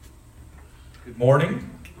Good morning.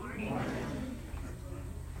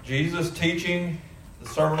 Jesus teaching the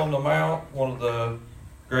Sermon on the Mount, one of the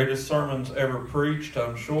greatest sermons ever preached,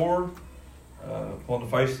 I'm sure, upon the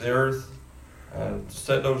face of the earth.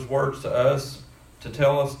 Said those words to us, to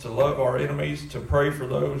tell us to love our enemies, to pray for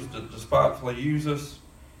those that despitefully use us,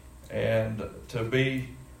 and to be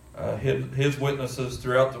His witnesses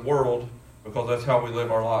throughout the world, because that's how we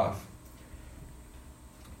live our life.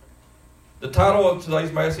 The title of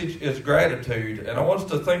today's message is Gratitude, and I want us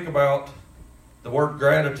to think about the word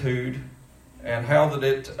gratitude and how that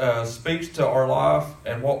it speaks to our life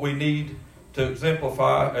and what we need to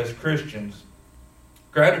exemplify as Christians.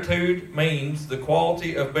 Gratitude means the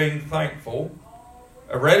quality of being thankful,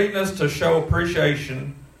 a readiness to show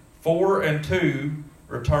appreciation for and to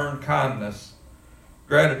return kindness.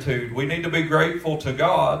 Gratitude. We need to be grateful to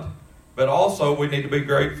God, but also we need to be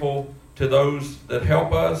grateful to those that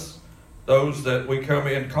help us, those that we come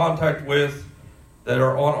in contact with, that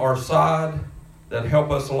are on our side, that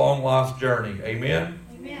help us along life's journey. Amen?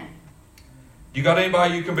 Amen. You got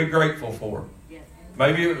anybody you can be grateful for? Yes.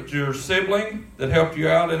 Maybe it's your sibling that helped you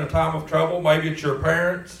out in a time of trouble. Maybe it's your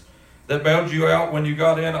parents that bailed you out when you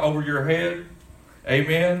got in over your head.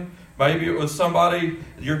 Amen? Maybe it was somebody,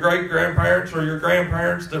 your great-grandparents or your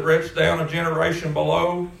grandparents, that reached down a generation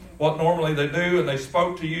below what normally they do, and they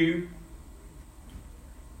spoke to you.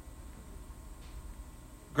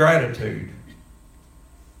 Gratitude.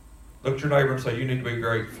 Look at your neighbor and say, you need to be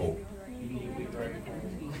grateful.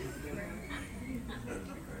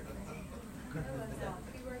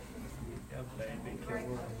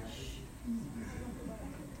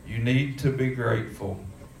 You need to be grateful.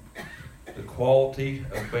 The quality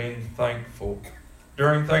of being thankful.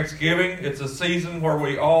 During Thanksgiving, it's a season where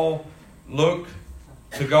we all look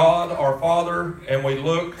to God, our Father, and we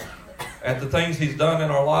look at the things He's done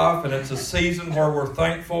in our life, and it's a season where we're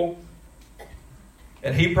thankful.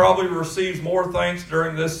 And He probably receives more thanks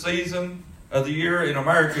during this season of the year, in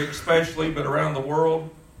America especially, but around the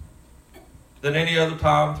world, than any other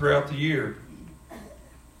time throughout the year.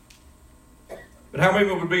 But how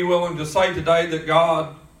many would be willing to say today that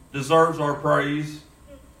God deserves our praise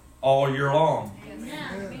all year long?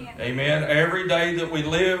 Amen. Amen. Every day that we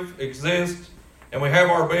live, exist, and we have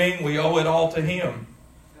our being, we owe it all to Him.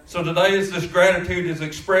 So today, as this gratitude is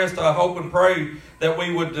expressed, I hope and pray that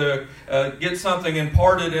we would get something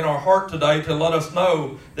imparted in our heart today to let us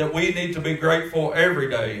know that we need to be grateful every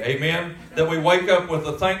day. Amen? That we wake up with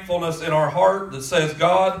a thankfulness in our heart that says,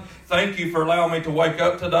 God, thank you for allowing me to wake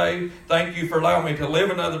up today. Thank you for allowing me to live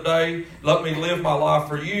another day. Let me live my life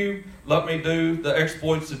for you. Let me do the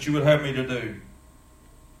exploits that you would have me to do.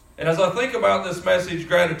 And as I think about this message,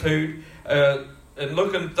 gratitude, and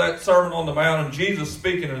looking at that Sermon on the Mount and Jesus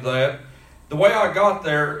speaking of that, the way I got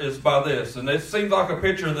there is by this. And it seems like a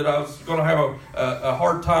picture that I was going to have a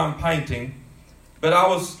hard time painting. But I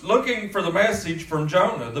was looking for the message from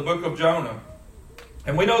Jonah, the book of Jonah.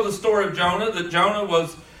 And we know the story of Jonah, that Jonah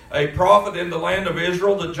was a prophet in the land of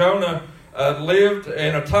Israel, that Jonah lived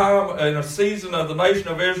in a time, in a season of the nation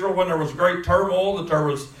of Israel when there was great turmoil, that there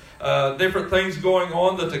was different things going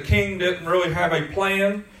on, that the king didn't really have a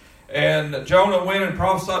plan. And Jonah went and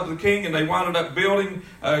prophesied to the king, and they wound up building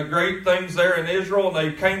great things there in Israel. And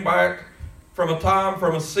they came back from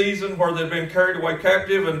a season where they'd been carried away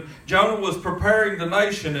captive. And Jonah was preparing the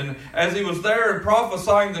nation. And as he was there and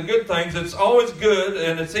prophesying the good things, it's always good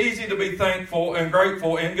and it's easy to be thankful and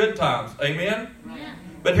grateful in good times. Amen? Amen.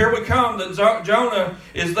 But here we come, that Jonah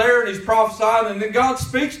is there and he's prophesying, and then God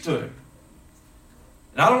speaks to him.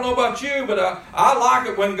 And I don't know about you, but I like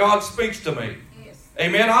it when God speaks to me.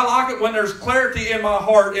 Amen. I like it when there's clarity in my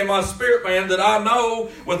heart, in my spirit, man, that I know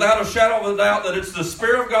without a shadow of a doubt that it's the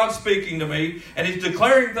Spirit of God speaking to me, and He's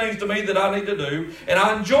declaring things to me that I need to do. And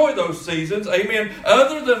I enjoy those seasons, amen,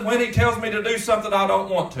 other than when He tells me to do something I don't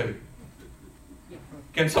want to.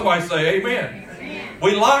 Can somebody say amen? Amen.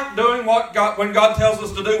 We like doing when God tells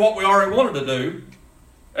us to do what we already wanted to do.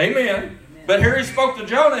 Amen. But here He spoke to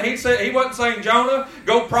Jonah. He said, He wasn't saying, Jonah,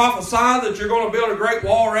 go prophesy that you're going to build a great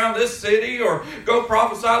wall around this city, or go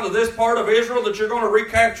prophesy to this part of Israel that you're going to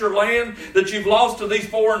recapture land that you've lost to these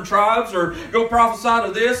foreign tribes, or go prophesy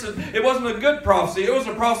to this. And it wasn't a good prophecy. It was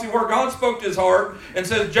a prophecy where God spoke to his heart and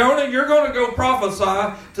says, Jonah, you're going to go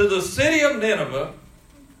prophesy to the city of Nineveh.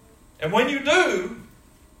 And when you do,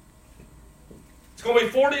 it's going to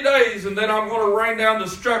be 40 days, and then I'm going to rain down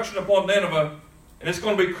destruction upon Nineveh, and it's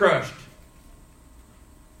going to be crushed.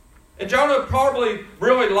 And Jonah probably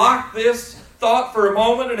really liked this thought for a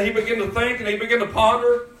moment, and he began to think and he began to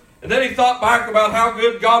ponder. And then he thought back about how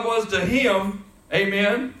good God was to him,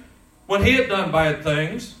 amen, when he had done bad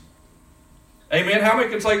things. Amen. How many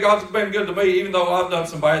can say God's been good to me even though I've done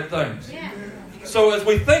some bad things? Yeah. So as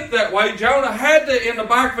we think that way, Jonah had to, in the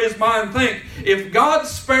back of his mind, think, if God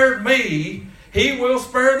spared me, He will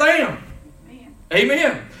spare them. Amen.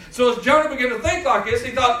 Amen. So as Jonah began to think like this,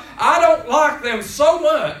 he thought, I don't like them so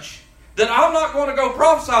much that I'm not going to go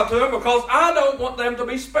prophesy to them because I don't want them to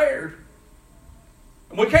be spared.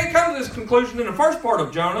 And we can't come to this conclusion in the first part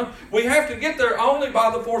of Jonah. We have to get there only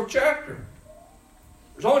by the 4th chapter.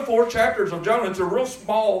 There's only 4 chapters of Jonah. It's a real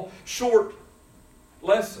small, short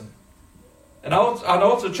lesson. And I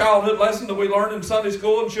know it's a childhood lesson that we learn in Sunday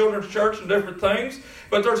school and children's church and different things,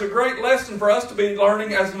 but there's a great lesson for us to be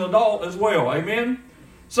learning as an adult as well. Amen?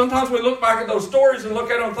 Sometimes we look back at those stories and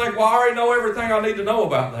look at them and think, well, I already know everything I need to know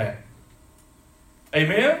about that.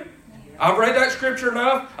 Amen? I've read that scripture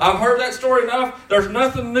enough. I've heard that story enough. There's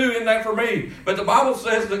nothing new in that for me. But the Bible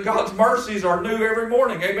says that God's mercies are new every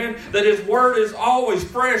morning. Amen? That His Word is always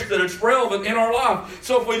fresh, that it's relevant in our life.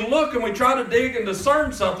 So if we look and we try to dig and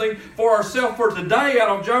discern something for ourselves for today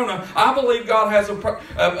out of Jonah, I believe God has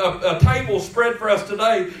a table spread for us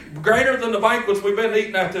today greater than the banquets we've been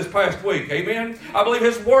eating at this past week. Amen? I believe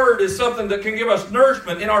His Word is something that can give us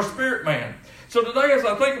nourishment in our spirit man. So today as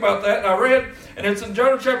I think about that, and I read, and it's in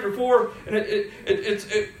Jonah chapter 4, and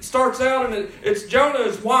it starts out, and it's Jonah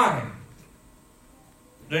is whining.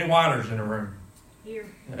 Any whiners in the room? Here.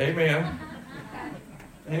 Amen.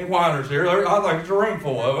 Any whiners here? I think it's a room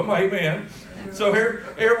full of them. Amen. So here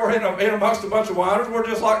we're in amongst a bunch of whiners. We're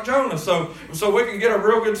just like Jonah. So we can get a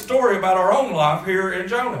real good story about our own life here in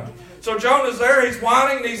Jonah. So Jonah's there, he's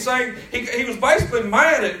whining, and he's saying, he was basically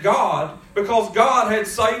mad at God because God had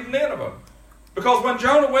saved Nineveh. Because when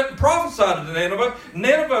Jonah went and prophesied to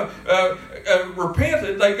Nineveh,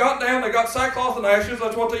 repented. They got down, they got sackcloth and ashes.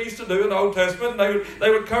 That's what they used to do in the Old Testament. They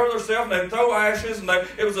would cover themselves and they'd throw ashes, and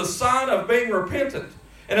it was a sign of being repentant.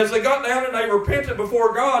 And as they got down and they repented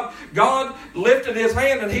before God, God lifted His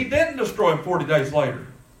hand and He didn't destroy them 40 days later.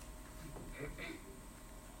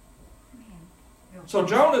 So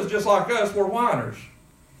Jonah's just like us, we're whiners.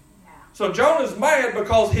 So Jonah's mad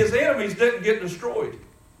because his enemies didn't get destroyed.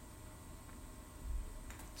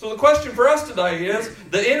 So the question for us today is,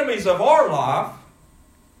 the enemies of our life,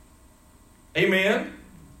 amen,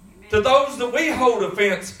 to those that we hold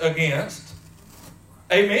offense against,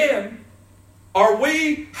 amen, are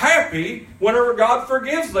we happy whenever God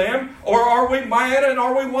forgives them, or are we mad and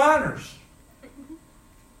are we whiners?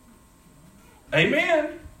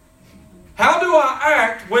 Amen. How do I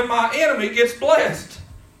act when my enemy gets blessed?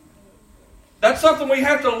 That's something we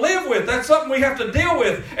have to live with. That's something we have to deal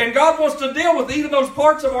with. And God wants to deal with even those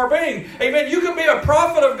parts of our being. Amen. You can be a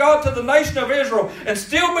prophet of God to the nation of Israel and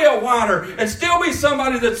still be a whiner and still be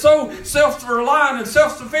somebody that's so self-reliant and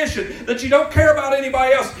self-sufficient that you don't care about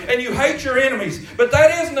anybody else and you hate your enemies. But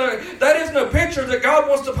that isn't a picture that God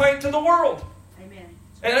wants to paint to the world. Amen.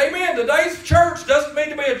 And amen, today's church doesn't mean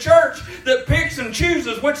to be a church that picks and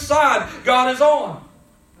chooses which side God is on.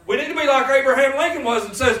 We need to be like Abraham Lincoln was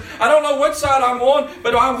and says, I don't know which side I'm on,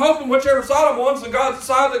 but I'm hoping whichever side I'm on is the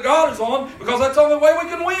side that God is on, because that's the only way we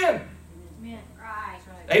can win. Amen. Right.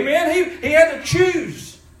 Amen. He had to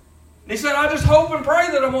choose. And he said, I just hope and pray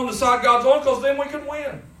that I'm on the side God's on, because then we can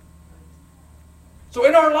win. So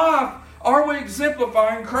in our life, are we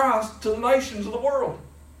exemplifying Christ to the nations of the world?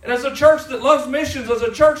 And as a church that loves missions, as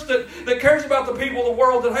a church that cares about the people of the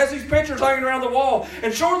world, that has these pictures hanging around the wall,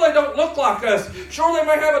 and sure they don't look like us, sure they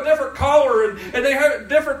may have a different color, and they have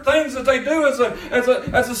different things that they do as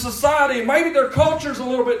a society, maybe their culture's a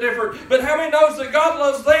little bit different, but how many knows that God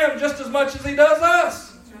loves them just as much as He does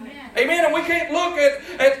us? Amen. And we can't look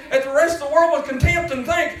at the rest of the world with contempt and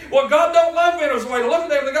think, well, God don't love Venezuela. Look at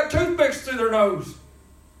them, they got toothpicks through their nose.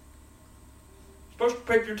 Supposed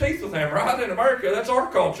to pick your teeth with him, right? In America, that's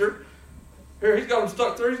our culture. Here, he's got them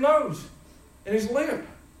stuck through his nose and his lip.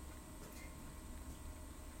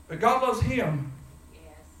 But God loves him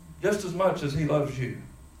just as much as He loves you.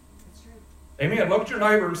 That's true. Amen. Look at your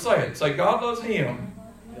neighbor and say it. Say, God loves him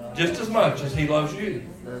just as much as He loves you.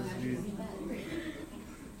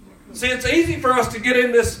 See, it's easy for us to get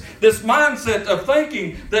in this mindset of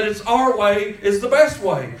thinking that it's our way is the best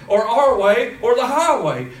way, or our way or the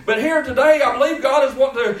highway. But here today, I believe God is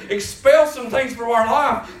wanting to expel some things from our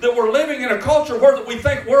life, that we're living in a culture where we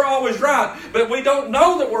think we're always right, but we don't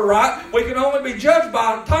know that we're right. We can only be judged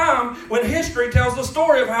by time when history tells the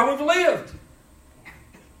story of how we've lived.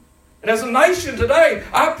 And as a nation today,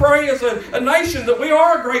 I pray as a nation that we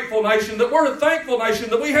are a grateful nation, that we're a thankful nation,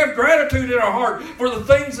 that we have gratitude in our heart for the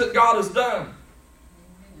things that God has done.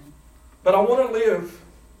 But I want to live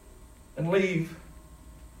and leave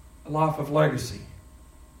a life of legacy.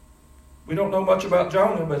 We don't know much about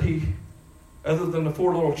Jonah, but he other than the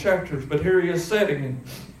 4 little chapters. But here he is sitting,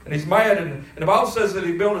 and he's mad, and the Bible says that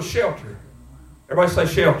he built a shelter. Everybody say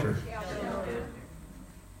shelter.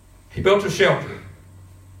 He built a shelter.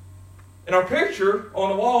 In our picture on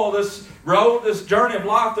the wall, this road, this journey of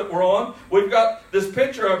life that we're on, we've got this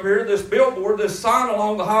picture up here, this billboard, this sign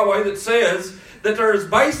along the highway that says that there is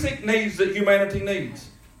basic needs that humanity needs.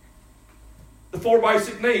 The 4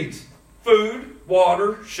 basic needs: food,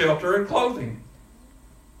 water, shelter, and clothing.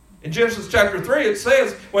 In Genesis chapter 3, it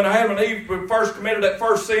says when Adam and Eve first committed that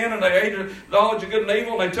first sin and they ate the knowledge of good and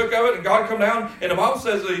evil and they took of it, and God come down, and the Bible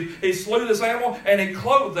says that he slew this animal and he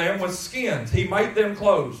clothed them with skins. He made them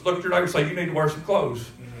clothes. Look at your neighbor and say, you need to wear some clothes.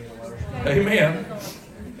 Amen.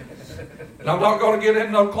 And I'm not going to get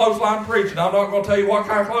into no clothesline preaching. I'm not going to tell you what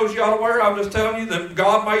kind of clothes you ought to wear. I'm just telling you that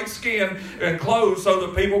God made skin and clothes so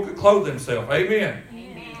that people could clothe themselves. Amen.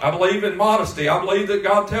 I believe in modesty. I believe that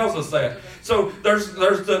God tells us that. So there's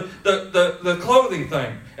the clothing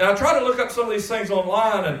thing. And I try to look up some of these things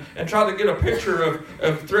online and try to get a picture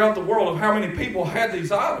of throughout the world of how many people had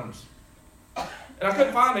these items. And I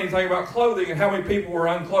couldn't find anything about clothing and how many people were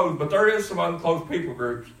unclothed, but there is some unclothed people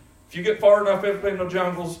groups. If you get far enough in the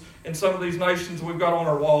jungles in some of these nations we've got on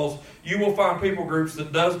our walls, you will find people groups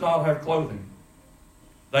that does not have clothing.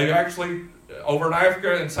 They actually, over in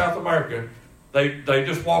Africa and South America, they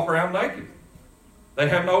just walk around naked. They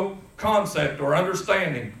have no concept or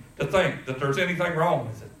understanding to think that there's anything wrong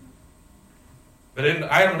with it. But in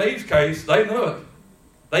Adam and Eve's case, they knew it.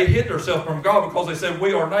 They hid themselves from God because they said,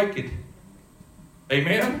 we are naked.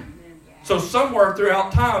 Amen? So somewhere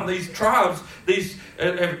throughout time, these tribes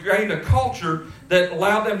have gained a culture that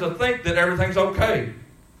allowed them to think that everything's okay.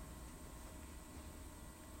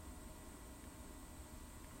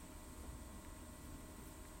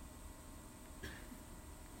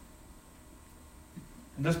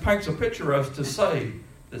 And this paints a picture of us to say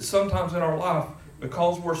that sometimes in our life,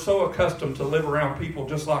 because we're so accustomed to live around people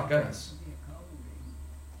just like us,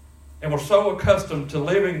 and we're so accustomed to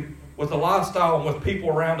living with a lifestyle and with people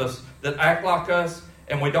around us that act like us,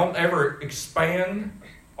 and we don't ever expand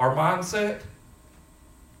our mindset,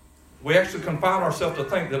 we actually confine ourselves to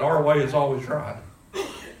think that our way is always right.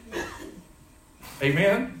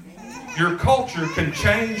 Amen? Your culture can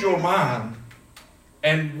change your mind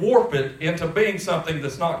and warp it into being something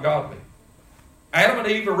that's not godly. Adam and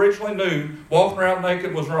Eve originally knew walking around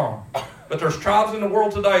naked was wrong. But there's tribes in the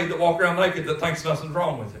world today that walk around naked that thinks nothing's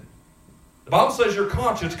wrong with it. The Bible says your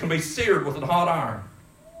conscience can be seared with a hot iron.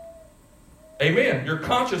 Amen. Your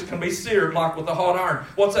conscience can be seared like with a hot iron.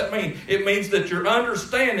 What's that mean? It means that your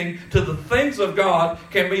understanding to the things of God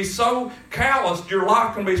can be so calloused, your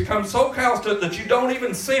life can become so calloused to it that you don't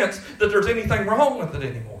even sense that there's anything wrong with it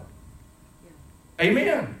anymore.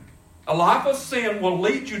 Amen. A life of sin will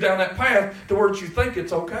lead you down that path to where you think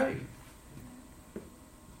it's okay.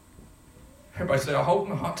 Everybody say, I hope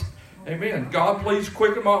not. Amen. God, please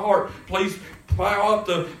quicken my heart. Please plow up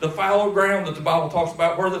the fallow ground that the Bible talks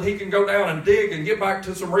about, where that He can go down and dig and get back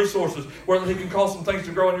to some resources, where that He can cause some things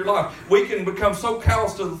to grow in your life. We can become so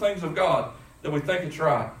callous to the things of God that we think it's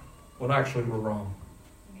right when actually we're wrong.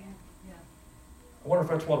 I wonder if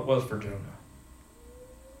that's what it was for Jonah.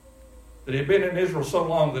 That he had been in Israel so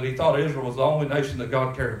long that he thought Israel was the only nation that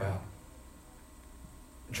God cared about.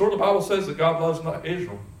 And sure, the Bible says that God loves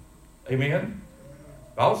Israel. Amen?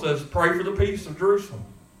 The Bible says, pray for the peace of Jerusalem.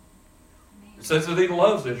 It says that He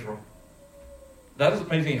loves Israel. That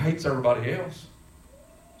doesn't mean He hates everybody else.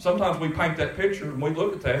 Sometimes we paint that picture and we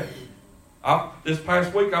look at that. This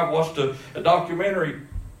past week I watched a documentary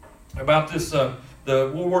about this the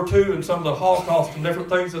World War II and some of the Holocaust and different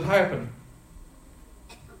things that happened.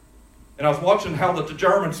 And I was watching how that the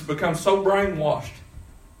Germans have become so brainwashed,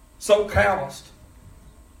 so calloused,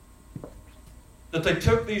 that they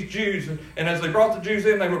took these Jews, and as they brought the Jews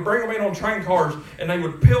in, they would bring them in on train cars, and they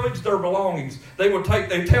would pillage their belongings.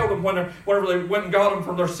 They'd tell them whenever they went and got them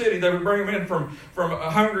from their city, they would bring them in from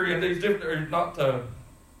Hungary and these different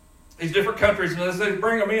countries, and as they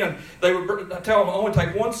bring them in, they would tell them only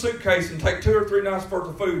take one suitcase and take 2 or 3 nights worth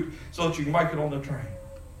of food so that you can make it on the train.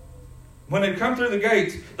 When they'd come through the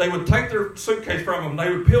gates, they would take their suitcase from them.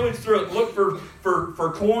 They would pillage through it, look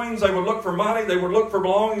for coins. They would look for money. They would look for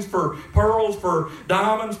belongings, for pearls, for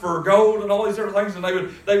diamonds, for gold, and all these different things. And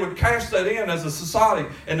they would cash that in as a society.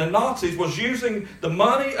 And the Nazis was using the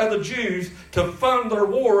money of the Jews to fund their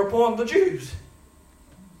war upon the Jews.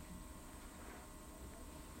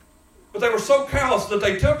 But they were so callous that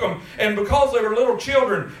they took them, and because they were little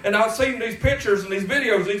children, and I've seen these pictures and these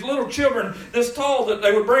videos, these little children this tall that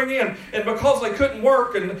they would bring in, and because they couldn't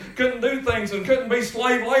work and couldn't do things and couldn't be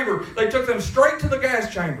slave labor, they took them straight to the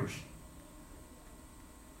gas chambers.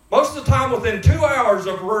 Most of the time, within 2 hours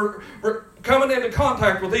of coming into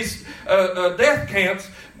contact with these death camps,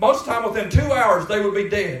 most of the time within 2 hours they would be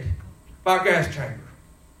dead by a gas chamber.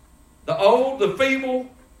 The old, the feeble,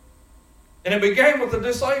 and it began with the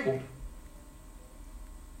disabled.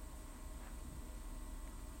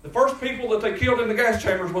 The first people that they killed in the gas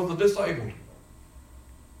chambers was the disabled.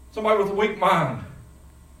 Somebody with a weak mind,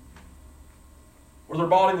 where their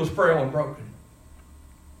body was frail and broken,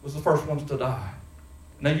 was the first ones to die.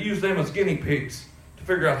 And they used them as guinea pigs to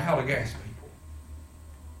figure out how to gas people.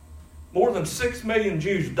 More than 6 million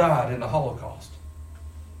Jews died in the Holocaust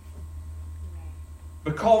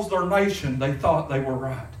because their nation, they thought they were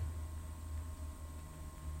right.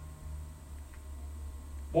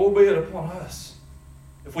 Woe be it upon us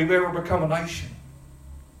if we've ever become a nation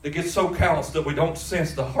that gets so callous that we don't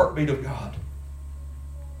sense the heartbeat of God.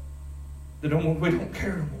 We don't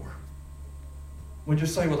care anymore. We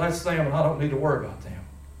just say, well, that's them and I don't need to worry about them.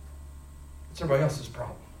 It's everybody else's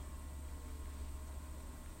problem.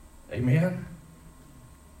 Amen?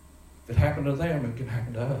 If it happened to them, it can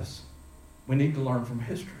happen to us. We need to learn from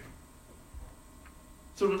history.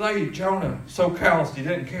 So today, Jonah, so calloused he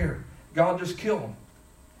didn't care. God just killed him.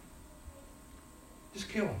 Just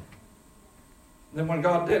kill him. And then when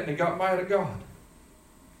God didn't, he got mad at God.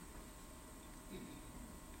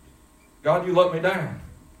 God, you let me down.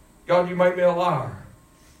 God, you made me a liar.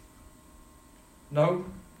 No,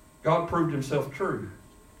 God proved himself true.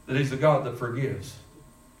 That he's a God that forgives.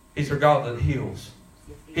 He's a God that heals.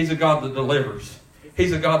 He's a God that delivers.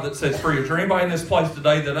 He's a God that sets free. Is there anybody in this place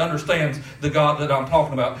today that understands the God that I'm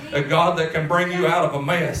talking about? A God that can bring you out of a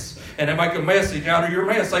mess and to make a message out of your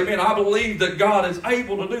mess. Amen. I believe that God is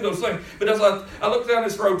able to do those things. But as I look down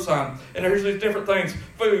this road sign, and there's these different things.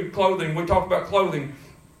 Food, clothing. We talk about clothing.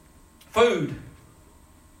 Food.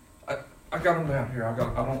 I got them down here. I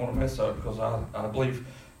don't want to mess up because I believe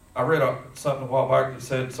I read something a while back that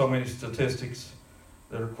said so many statistics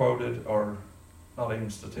that are quoted are not even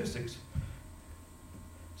statistics.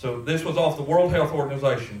 So this was off the World Health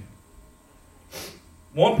Organization.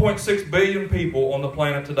 1.6 billion people on the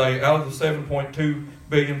planet today, out of the 7.2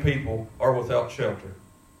 billion people, are without shelter.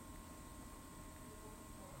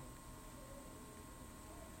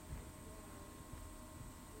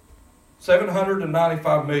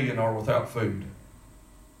 $795 million are without food.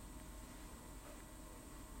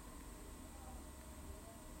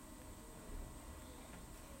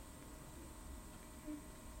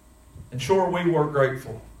 And sure, we were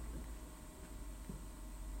grateful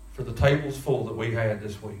for the tables full that we had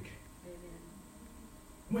this week.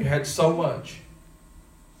 We had so much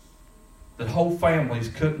that whole families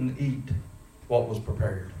couldn't eat what was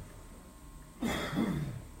prepared.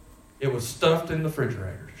 It was stuffed in the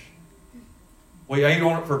refrigerators. We ate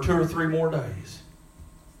on it for 2 or 3 more days.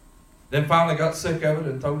 Then finally got sick of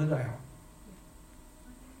it and threw it out.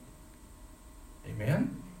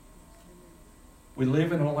 Amen? We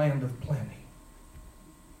live in a land of plenty.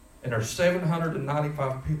 And there's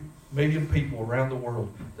 795 million people around the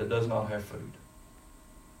world that does not have food.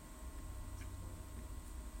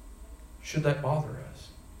 Should that bother us?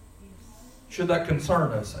 Should that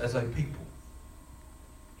concern us as a people?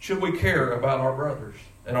 Should we care about our brothers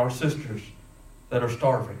and our sisters that are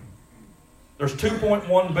starving? There's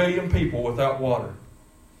 2.1 billion people without water.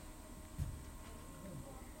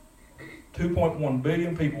 2.1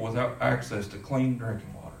 billion people without access to clean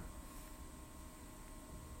drinking water.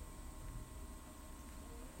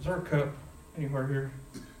 Is there a cup anywhere here?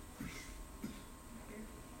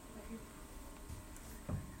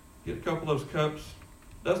 Get a couple of those cups.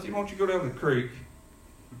 Dusty, why don't you go down to the creek?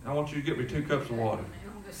 I want you to get me 2 cups of water.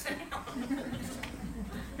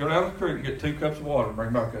 Go down the creek and get 2 cups of water and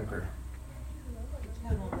bring them back up here.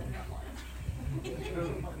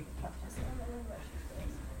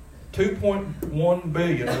 $2.1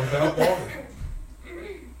 billion without water.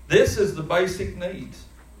 This is the basic needs.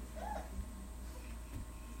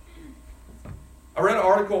 I read an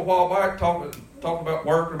article a while back talking about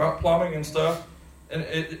work and about plumbing and stuff, and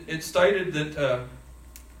it stated that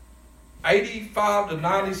 85 to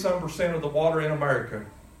 90% of the water in America,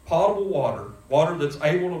 potable water that's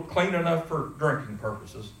able to clean enough for drinking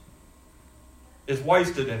purposes, is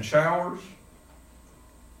wasted in showers,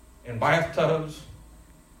 in bathtubs.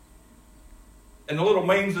 And the little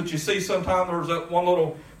memes that you see sometimes, there was that one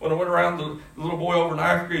little, when I went around, the little boy over in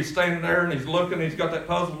Africa, he's standing there and he's looking, he's got that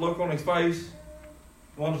puzzled look on his face,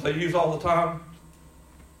 the ones they use all the time.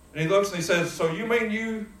 And he looks and he says, so you mean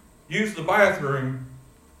you use the bathroom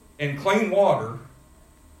in clean water,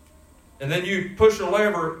 and then you push a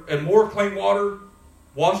lever and more clean water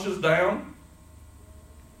washes down?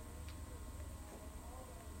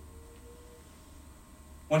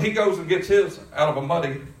 when he goes and gets his out of a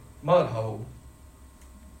muddy mud hole.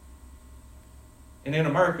 And in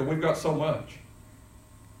America, we've got so much.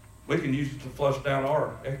 We can use it to flush down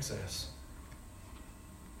our excess.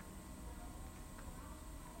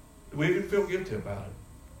 Do we even feel guilty about it?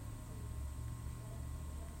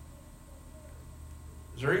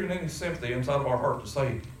 Is there even any sympathy inside of our heart to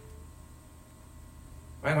say,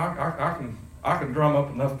 man, I can drum up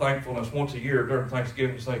enough thankfulness once a year during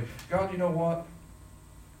Thanksgiving to say, God, you know what?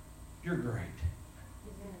 You're great.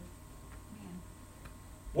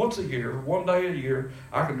 Once a year, one day a year,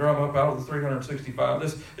 I can drum up out of the 365.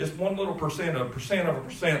 This one little percent of a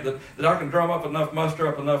percent that I can drum up enough, muster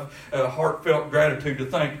up enough heartfelt gratitude to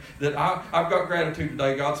think that I've got gratitude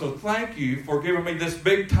today, God. So thank you for giving me this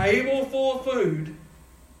big table full of food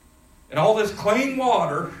and all this clean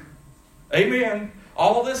water. Amen.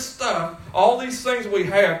 All this stuff, all these things we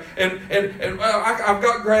have, and I've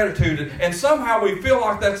got gratitude, and somehow we feel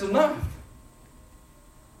like that's enough.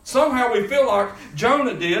 Somehow we feel like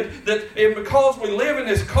Jonah did, that because we live in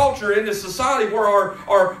this culture, in this society where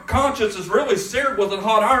our conscience is really seared with a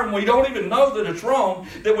hot iron, we don't even know that it's wrong,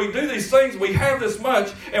 that we do these things, we have this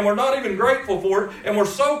much, and we're not even grateful for it, and we're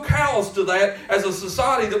so callous to that as a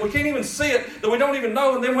society that we can't even see it, that we don't even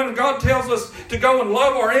know. And then when God tells us to go and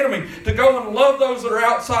love our enemy, to go and love those that are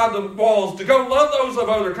outside the walls, to go love those of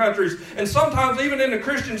other countries, and sometimes even in the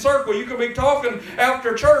Christian circle, you could be talking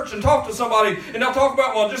after church and talk to somebody, and they'll talk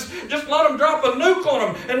about, well, just let them drop a nuke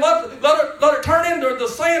on them and let it turn into the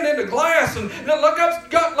sand into glass and let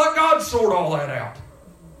God sort all that out.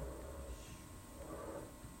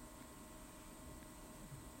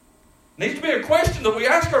 Needs to be a question that we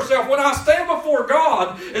ask ourselves when I stand before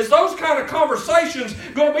God. Is those kind of conversations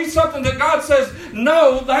going to be something that God says,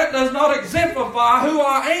 no, that does not exemplify who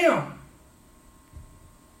I am?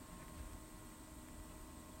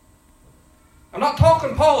 I'm not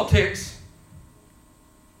talking politics.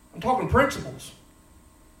 I'm talking principles.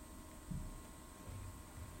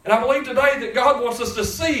 And I believe today that God wants us to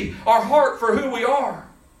see our heart for who we are.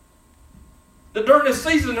 That during this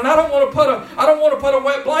season, and I don't want to put a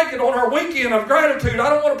wet blanket on our weekend of gratitude. I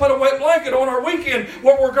don't want to put a wet blanket on our weekend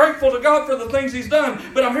where we're grateful to God for the things He's done.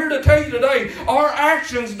 But I'm here to tell you today, our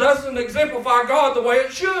actions doesn't exemplify God the way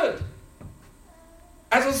it should.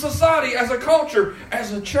 As a society, as a culture,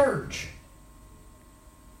 as a church.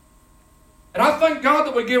 And I thank God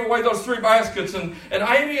that we give away those 3 baskets. And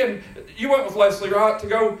Amy, and you went with Leslie, right, to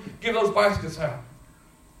go give those baskets out.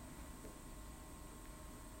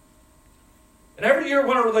 And every year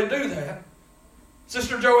whenever they do that,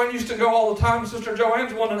 Sister Joanne used to go all the time. Sister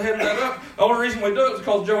Joanne's the one that headed that up. The only reason we do it is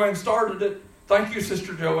because Joanne started it. Thank you,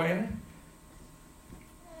 Sister Joanne.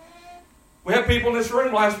 We had people in this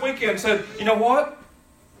room last weekend said, you know what?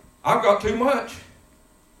 I've got too much.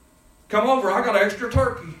 Come over, I got an extra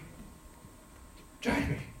turkey.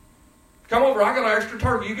 Jamie, come over. I got an extra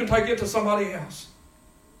turkey. You can take it to somebody else.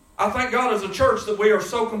 I thank God as a church that we are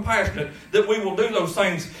so compassionate that we will do those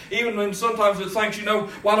things. Even when sometimes it's things,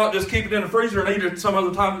 why not just keep it in the freezer and eat it some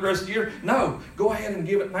other time the rest of the year? No, go ahead and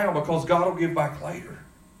give it now because God will give back later.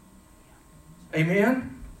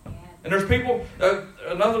 Amen? Yeah. And there's people,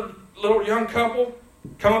 another little young couple,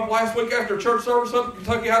 come up last week after church service up at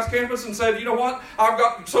Kentucky Heights campus and said, you know what, I've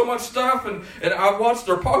got so much stuff and I've watched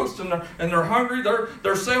their posts and they're hungry,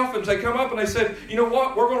 they're self, and they come up and they said, you know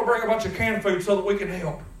what, we're going to bring a bunch of canned food so that we can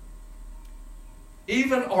help.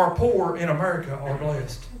 Even our poor in America are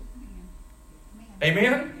blessed.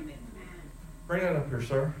 Amen? Bring that up here,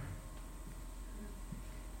 sir.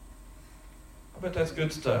 I bet that's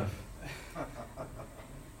good stuff.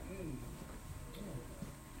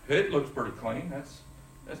 It looks pretty clean. That's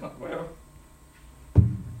not well.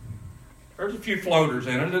 There's a few floaters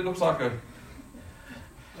in it. It looks like a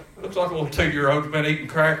little 2-year-old's been eating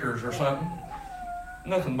crackers or something.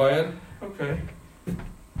 Nothing bad. Okay.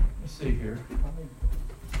 Let's see here.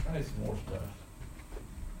 I need some more stuff.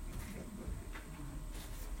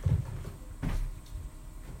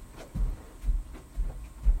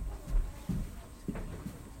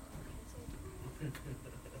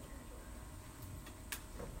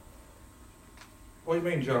 What do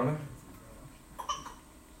you mean, Jonah?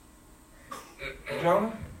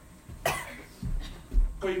 Jonah? What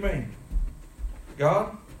do you mean?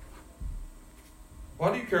 God?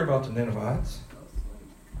 Why do you care about the Ninevites?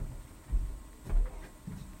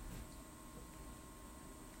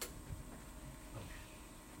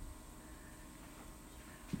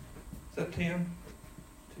 Is that 10?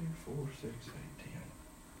 2, 4, 6, 8, 10.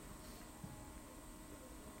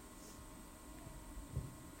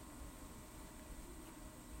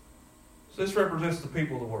 So this represents the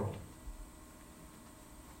people of the world.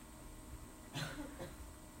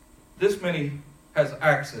 This many has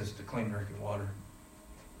access to clean drinking water.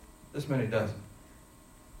 This many doesn't.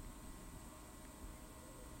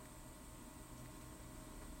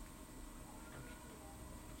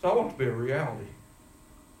 So I want it to be a reality.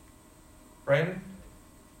 Brandon?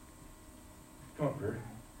 Come up here.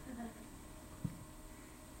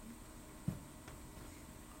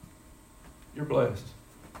 You're blessed.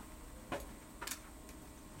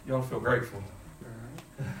 Y'all feel grateful.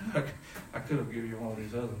 I could have given you one of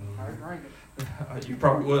these other ones. You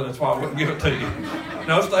probably would. That's why I wouldn't give it to you.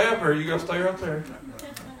 No, stay up here. You got to stay right there.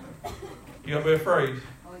 You got to be afraid.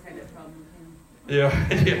 Always had that problem with him.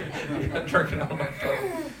 Yeah. You're drinking all my stuff.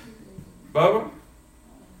 Bubba,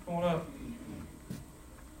 come on up.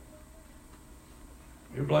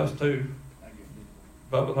 You're blessed too.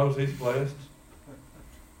 Bubba knows he's blessed.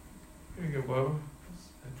 Here you go, Bubba.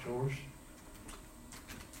 That's yours.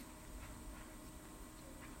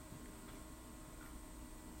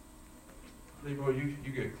 Leroy,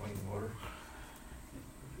 you get clean water.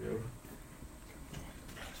 Yeah.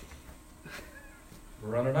 We're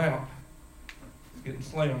running out. It's getting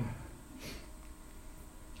slim.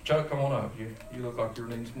 Chuck, come on up. You look like you're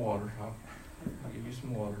needing some water. I'll give you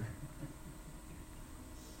some water.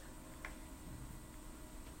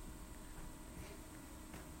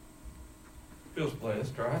 Feels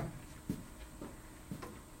blessed, right?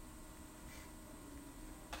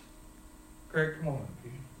 Craig, come on up.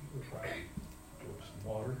 You look like you want some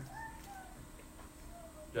water.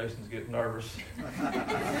 Jason's getting nervous.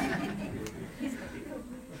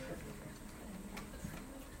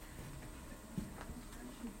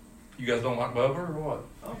 You guys don't like Bubba or what?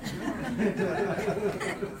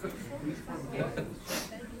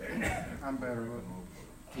 I'm better with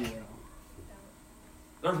yeah.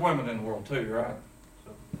 There's women in the world too, right?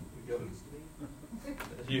 So we go.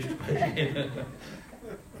 It used to be.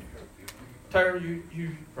 Tara, you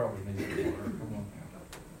probably need some water. Come on.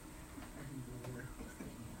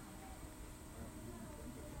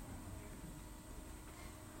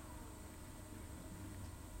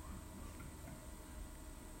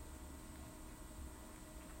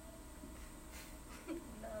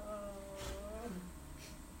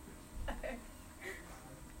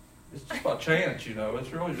 It's just by chance, you know.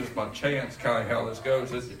 It's really just by chance kind of how this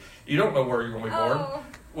goes. You don't know where you're going to be born.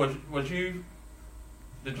 Was you?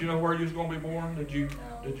 Did you know where you was going to be born? Did you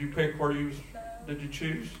pick where you was? Did you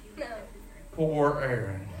choose? No. Poor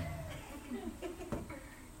Aaron.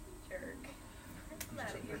 Jerk. I'm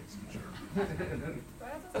out of here.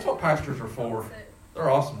 That's what pastors are for. They're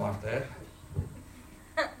awesome like that.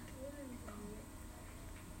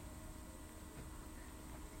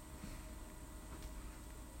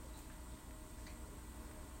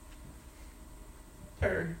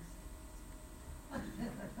 Terry,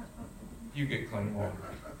 you get clean water.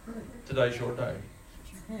 Today's your day.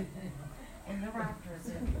 And the raptor is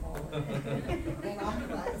in forward. And I'm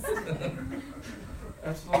blessed.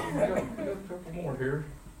 Absolutely. We got a couple more here.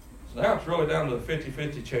 So now it's really down to a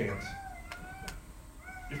 50-50 chance.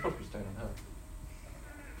 You're supposed to be standing up.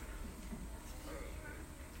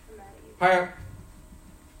 Pat,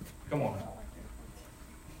 come on.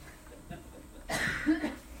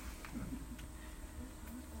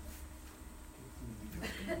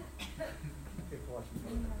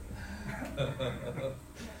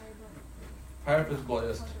 Pat is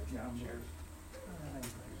blessed.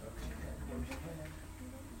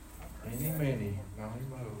 Any, many, molly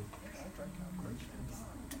mo.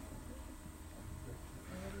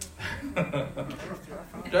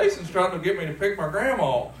 Jason's trying to get me to pick my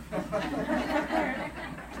grandma.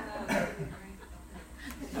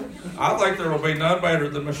 I think there will be none better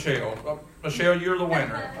than Michelle. Michelle, you're the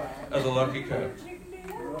winner of the Lucky Cup.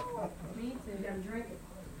 Me too. You gotta drink it.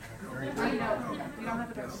 You don't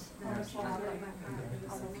have to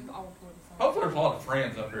Hopefully there's a lot of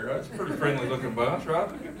friends up here. It's a pretty friendly looking bunch, right?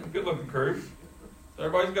 Good looking crew. So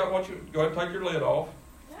everybody's got what you go ahead and take your lid off.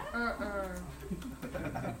 I'm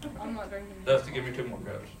not drinking. Dusty, give me 2 more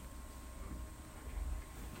cups.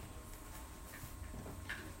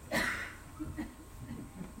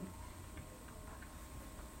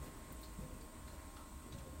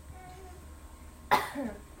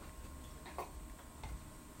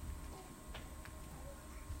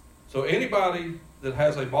 So anybody that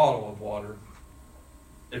has a bottle of water,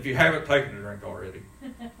 if you haven't taken a drink already,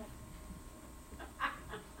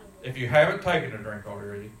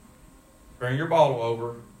 bring your bottle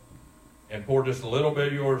over and pour just a little bit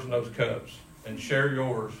of yours in those cups and share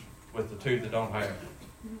yours with the 2 that don't have it.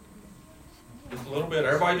 Just a little bit.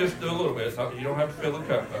 Everybody just do a little bit. You don't have to fill the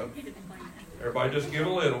cup up. Everybody just give a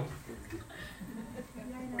little.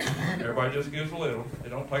 Everybody just gives a little. It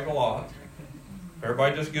don't take a lot.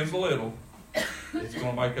 Everybody just gives a little. It's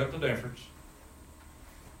going to make up the difference.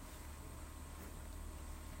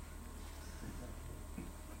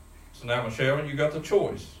 So now, Michelle, you got the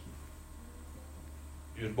choice.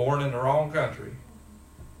 You was born in the wrong country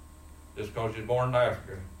just because you was born in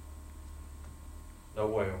Africa. No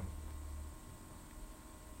well.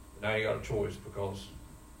 But now you got a choice because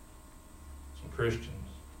some Christians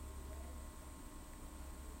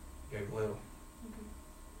gave a little.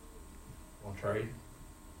 Want to trade?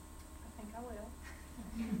 I think I will.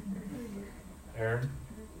 Aaron?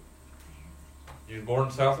 You was born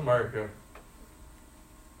in South America.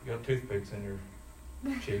 You got toothpicks in your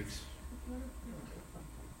cheeks.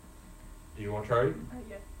 Do you want to trade?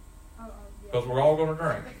 Yeah. Yeah. Because we're all going to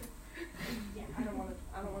drink. I don't want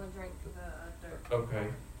to drink the dirt. Okay.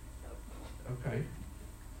 Okay.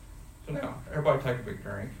 So now, everybody take a big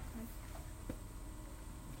drink.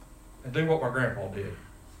 And do what my grandpa did.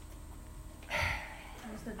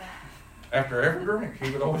 After every drink, he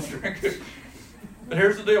would always drink it. But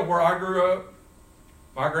here's the deal. Where I grew up,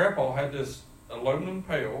 my grandpa had this aluminum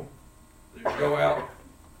pail that would go out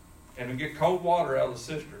and would get cold water out of the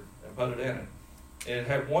cistern and put it in it. And it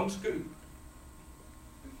had one scoop.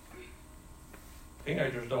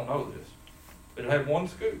 Teenagers don't know this. But it had one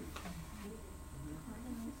scoop.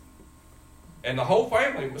 And the whole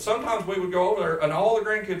family, but sometimes we would go over there and all the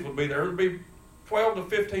grandkids would be there. There would be 12 to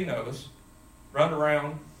 15 of us running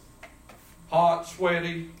around, hot,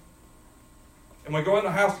 sweaty. And we'd go in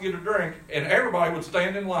the house to get a drink, and everybody would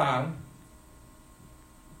stand in line.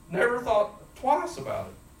 Never thought twice about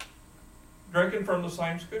it. Drinking from the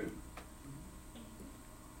same scoop.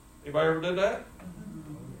 Anybody ever did that?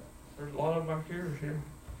 There's a lot of them back here.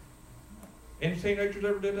 Any teenagers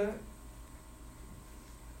ever did that?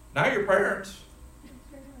 Now your parents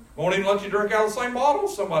won't even let you drink out of the same bottle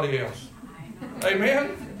as somebody else.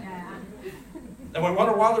 Amen? And we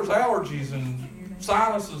wonder why there's allergies and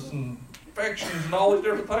sinuses and infections and all these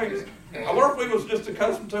different things. I wonder if we was just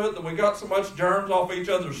accustomed to it that we got so much germs off each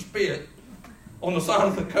other's spit on the side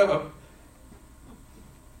of the cup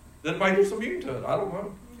that made us immune to it. I don't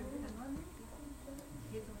know.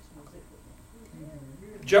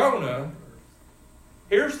 Jonah,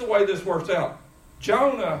 here's the way this works out.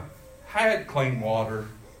 Jonah had clean water.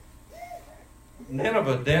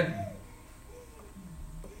 Nineveh didn't.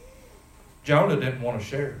 Jonah didn't want to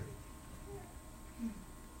share.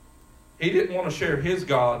 He didn't want to share his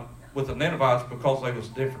God with the Ninevites because they was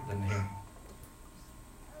different than him.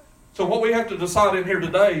 So what we have to decide in here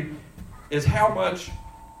today is how much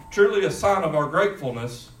truly a sign of our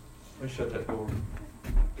gratefulness. Let me shut that door.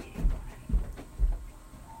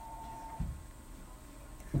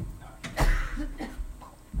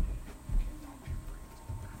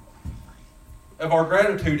 Of our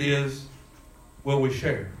gratitude is, will we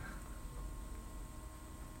share?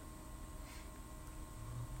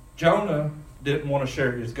 Jonah didn't want to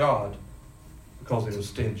share his God because he was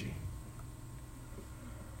stingy.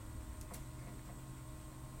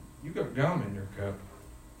 You got gum in your cup.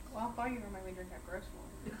 Well, I thought you were going to make me drink that gross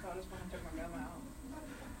water, so I just went and took my gum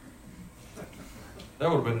out. That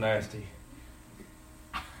would have been nasty.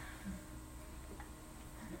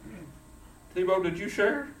 Tebow, did you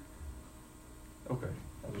share? Okay,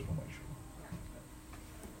 I just want to make sure.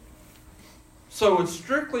 So it's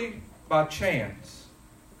strictly by chance.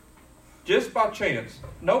 Just by chance.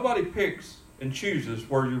 Nobody picks and chooses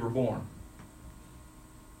where you were born.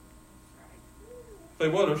 If they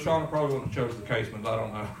would have, Shauna probably wouldn't have chose the Casemans. I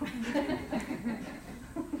don't know.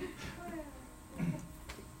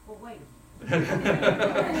 Well, wait.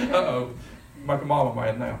 Uh-oh. Make a mama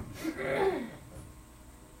mad now.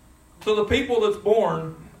 So the people that's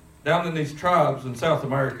born down in these tribes in South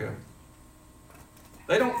America,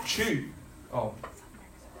 they don't choose. Oh,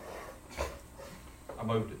 I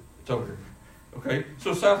moved it. It's over here. Okay,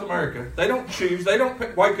 so South America, they don't choose. They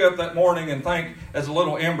don't wake up that morning and think as a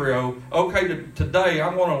little embryo, okay, today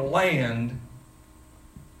I'm going to land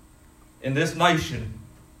in this nation,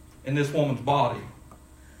 in this woman's body,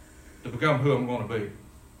 to become who I'm going to be.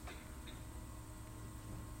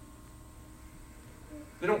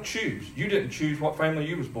 They don't choose. You didn't choose what family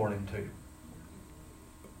you was born into.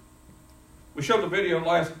 We showed the video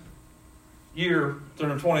last year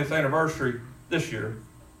during the 20th anniversary this year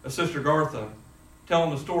of Sister Gartha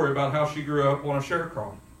telling the story about how she grew up on a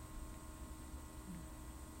sharecropper.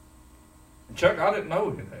 And Chuck, I didn't know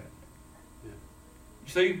any of that. You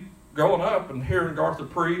see, growing up and hearing Gartha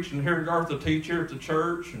preach and hearing Gartha teach here at the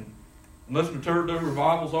church and listening to her do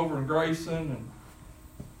revivals over in Grayson, and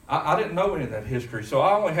I didn't know any of that history, so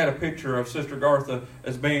I only had a picture of Sister Gartha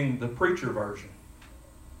as being the preacher version.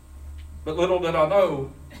 But little did I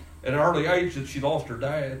know at an early age that she lost her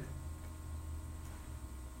dad.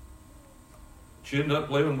 She ended up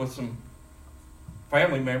living with some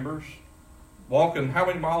family members, walking. How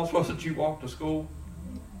many miles was it you walked to school?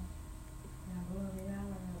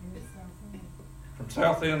 From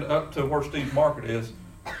South End up to where Steve's Market is,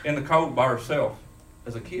 in the cold by herself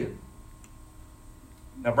as a kid.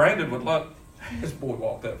 Now Brandon would let his boy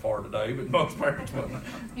walk that far today, but most parents wouldn't.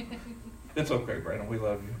 It's okay, Brandon. We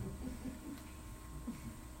love you.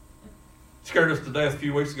 Scared us to death a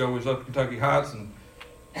few weeks ago. We was up in Kentucky Heights, and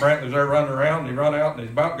Brandon was there running around, and he run out, and he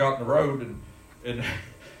about got in the road, and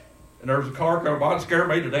there was a car coming by. It scared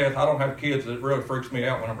me to death. I don't have kids. It really freaks me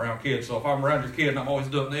out when I'm around kids. So if I'm around your kid and I'm always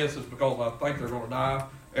doing this, it's because I think they're going to die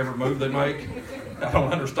every move they make. I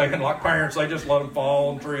don't understand. Like parents, they just let them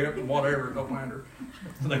fall and trip and whatever. It don't matter.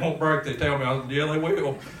 If they won't break, they tell me. I said, yeah, they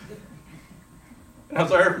will. And I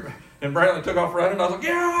was there, and Brandon took off running. I was like,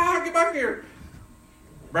 yeah, get back here.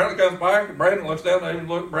 Brandon comes back, and Brandon looks down there and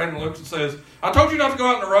Brandon looks and says, I told you not to go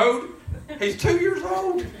out on the road. He's 2 years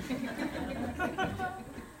old.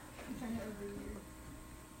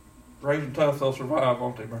 Raising tough, they'll survive,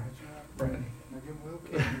 won't they, Brandon?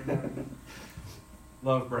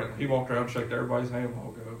 Love Brandon. He walked around and shook everybody's hand while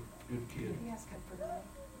ago. Good kid. He has come for that.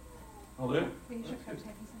 Oh, did? He should come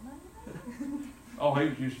take his hand. Oh, he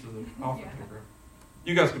was used to the offer taker.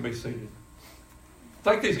 You guys can be seated.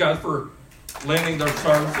 Thank these guys for lending their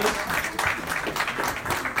services.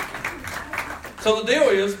 So the deal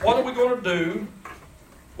is, what are we going to do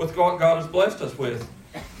with what God has blessed us with?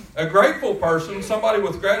 A grateful person, somebody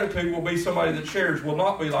with gratitude, will be somebody that shares, will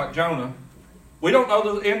not be like Jonah. We don't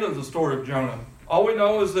know the end of the story of Jonah. All we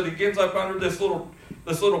know is that he gets up under this little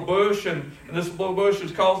bush, and this little bush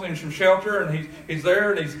is causing him some shelter, and he's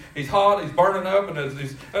there, and he's hot, he's burning up, and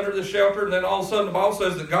he's under the shelter, and then all of a sudden the Bible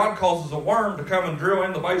says that God causes a worm to come and drill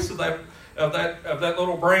in the base of that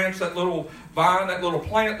little branch, that little vine, that little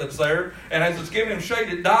plant that's there, and as it's giving him shade,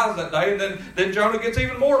 it dies that day, and then Jonah gets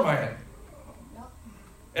even more mad.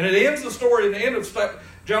 And it ends the story in the end of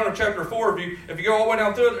Jonah chapter 4. If you go all the way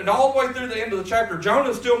down through it, and all the way through the end of the chapter,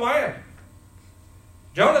 Jonah's still mad.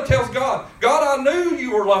 Jonah tells God, God, I knew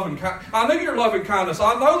you were loving. I knew your loving kindness.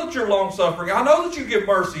 I know that you're long-suffering. I know that you give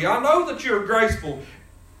mercy. I know that you're graceful.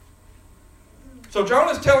 So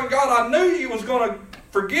Jonah's telling God, I knew you was going to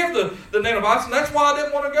forgive the Ninevites, and that's why I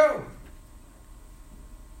didn't want to go.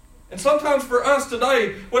 And sometimes for us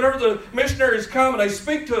today, whenever the missionaries come and they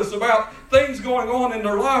speak to us about things going on in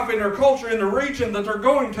their life, in their culture, in the region that they're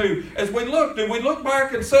going to, as we look, do we look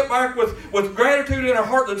back and sit back with gratitude in our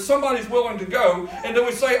heart that somebody's willing to go? And do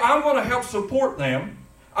we say, I'm going to help support them.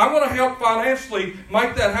 I'm going to help financially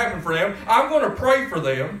make that happen for them. I'm going to pray for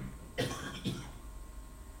them.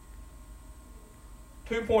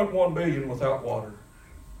 2.1 billion without water.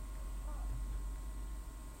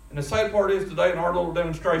 And the sad part is today in our little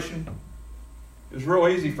demonstration, it's real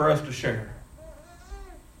easy for us to share.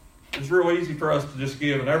 It's real easy for us to just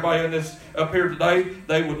give. And everybody in this up here today,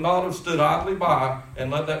 they would not have stood idly by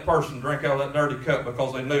and let that person drink out of that dirty cup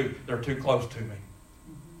because they knew they're too close to me.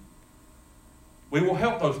 We will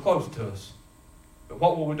help those close to us. But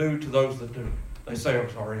what will we do to those that do? They say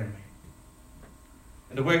it's our enemy.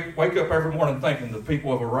 And to wake up every morning thinking the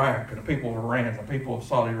people of Iraq and the people of Iran and the people of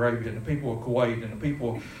Saudi Arabia and the people of Kuwait and the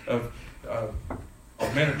people of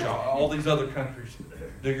Armenia, all these other countries,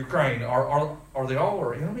 the Ukraine, are they all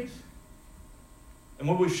our enemies? And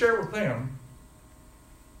when we share with them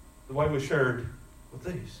the way we shared with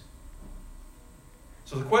these.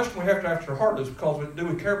 So the question we have to ask our heart is, because do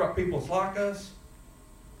we care about people that's like us?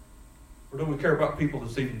 Or do we care about people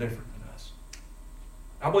that's even different than us?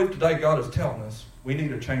 I believe today God is telling us we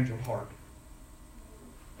need a change of heart.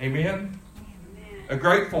 Amen? Amen. A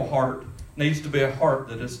grateful heart needs to be a heart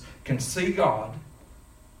that can see God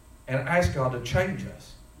and ask God to change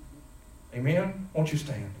us. Amen? Won't you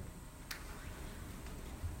stand?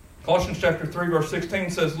 Colossians chapter 3 verse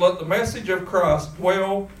 16 says, let the message of Christ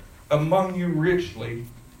dwell among you richly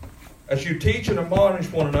as you teach and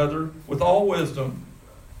admonish one another with all wisdom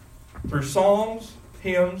through songs,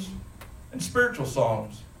 hymns, and spiritual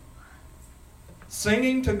songs,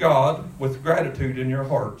 singing to God with gratitude in your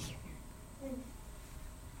hearts,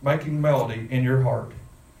 making melody in your heart.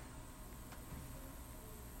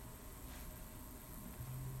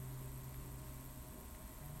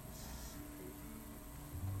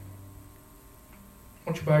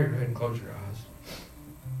 Why don't you bow your head and close your eyes?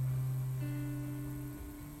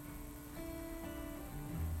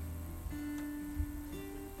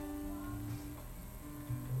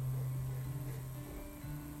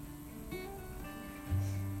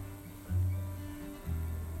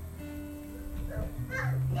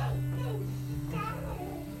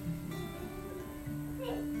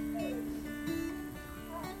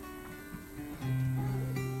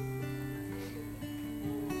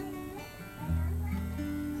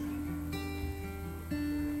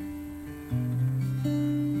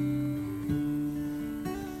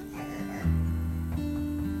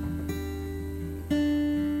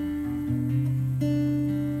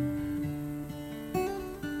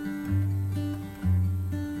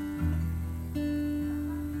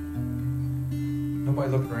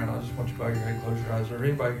 everybody looking around, I just want you to bow your head, close your eyes. Is there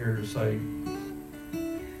anybody here to say,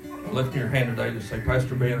 lifting your hand today to say,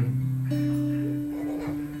 Pastor Ben,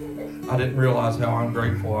 I didn't realize how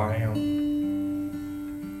ungrateful I am.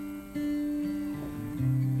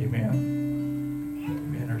 Amen.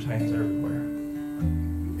 Amen. There's hands everywhere.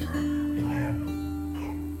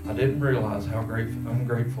 Amen. I didn't realize how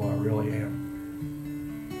ungrateful I really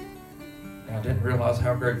am. And I didn't realize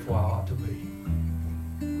how grateful I ought to be.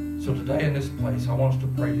 So today in this place, I want us to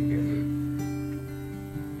pray together.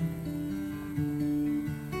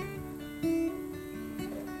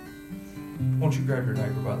 Won't you grab your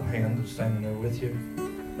neighbor by the hand that's standing there with you?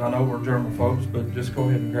 And I know we're German folks, but just go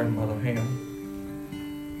ahead and grab him by the hand.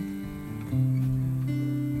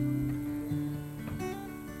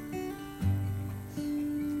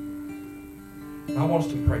 And I want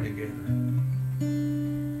us to pray together.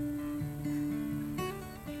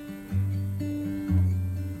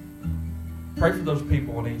 Pray for those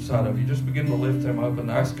people on each side of you. Just begin to lift them up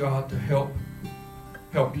and ask God to help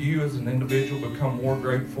you as an individual become more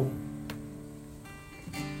grateful.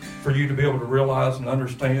 For you to be able to realize and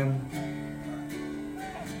understand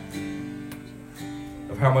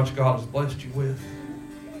of how much God has blessed you with.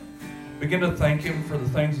 Begin to thank Him for the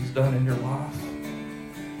things He's done in your life.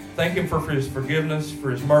 Thank Him for His forgiveness,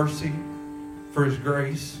 for His mercy, for His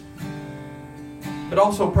grace. But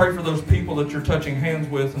also pray for those people that you're touching hands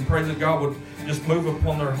with, and pray that God would just move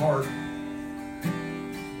upon their heart.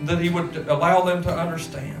 That He would allow them to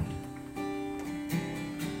understand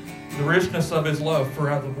the richness of His love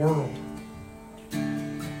throughout the world,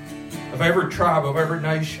 of every tribe, of every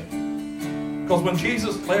nation. Because when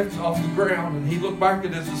Jesus left off the ground and He looked back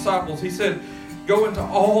at His disciples, He said, go into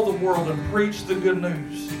all the world and preach the good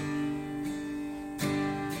news.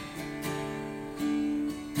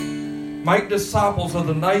 Make disciples of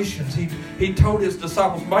the nations. He told His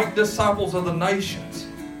disciples, make disciples of the nations.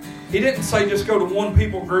 He didn't say just go to one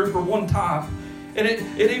people group or one type. And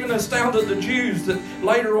it even astounded the Jews that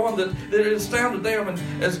later on that it astounded them. And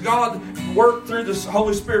as God worked through the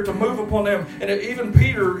Holy Spirit to move upon them, and even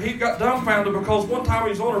Peter, he got dumbfounded because one time he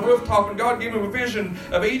was on a rooftop and God gave him a vision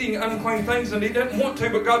of eating unclean things, and he didn't want to,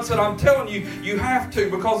 but God said, I'm telling you, you have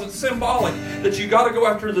to, because it's symbolic that you got to go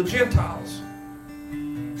after the Gentiles.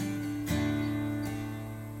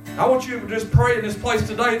 I want you to just pray in this place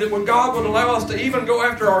today that God would allow us to even go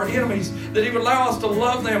after our enemies, that He would allow us to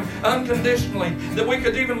love them unconditionally, that we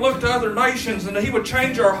could even look to other nations and that He would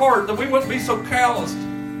change our heart, that we wouldn't be so calloused.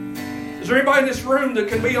 Is there anybody in this room that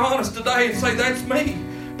can be honest today and say, that's me?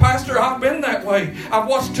 Pastor, I've been that way. I've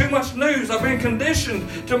watched too much news. I've been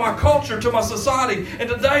conditioned to my culture, to my society. And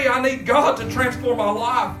today I need God to transform my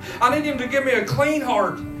life. I need Him to give me a clean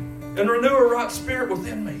heart and renew a right spirit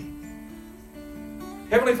within me.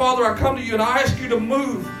 Heavenly Father, I come to you and I ask you to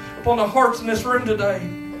move upon the hearts in this room today.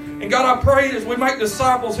 And God, I pray as we make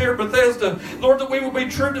disciples here at Bethesda, Lord, that we will be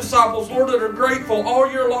true disciples, Lord, that are grateful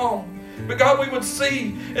all year long. But God, we would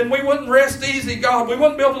see and we wouldn't rest easy, God. We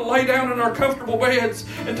wouldn't be able to lay down in our comfortable beds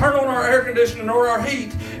and turn on our air conditioning or our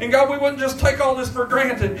heat. And God, we wouldn't just take all this for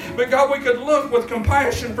granted. But God, we could look with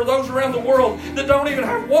compassion for those around the world that don't even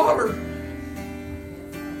have water.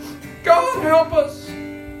 God, help us.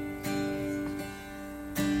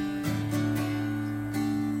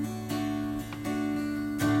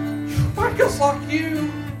 Make us like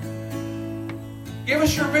you. Give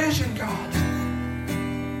us your vision, God.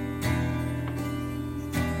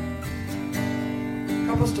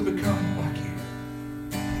 Help us to become like